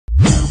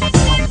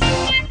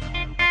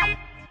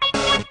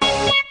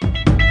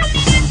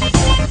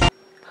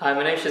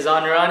my name is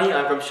Shezaan Noorani.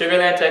 I'm from Sugar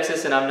Land,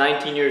 Texas, and I'm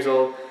 19 years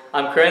old.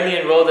 I'm currently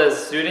enrolled as a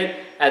student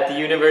at the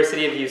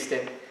University of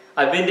Houston.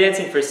 I've been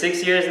dancing for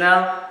 6 years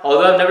now.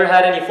 Although I've never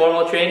had any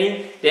formal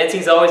training,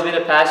 dancing's always been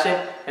a passion,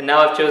 and now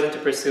I've chosen to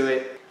pursue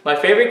it. My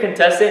favorite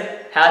contestant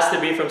has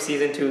to be from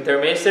season 2,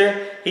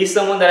 Dharmesh. He's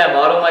someone that I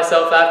model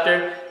myself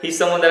after. He's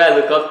someone that I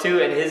look up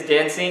to, and his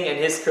dancing and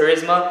his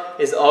charisma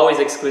is always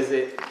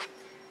exquisite.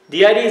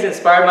 DID has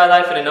inspired my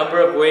life in a number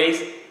of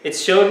ways. It's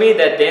showed me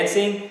that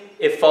dancing,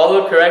 if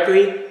followed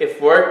correctly,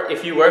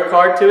 if you work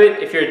hard to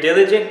it, if you're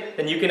diligent,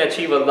 then you can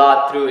achieve a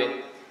lot through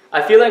it.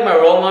 I feel like my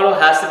role model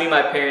has to be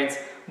my parents.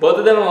 Both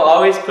of them will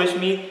always push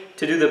me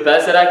to do the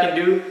best that I can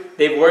do.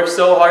 They've worked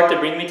so hard to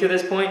bring me to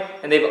this point,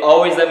 and they've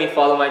always let me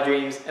follow my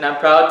dreams, and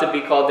I'm proud to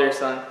be called their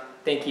son.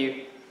 Thank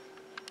you.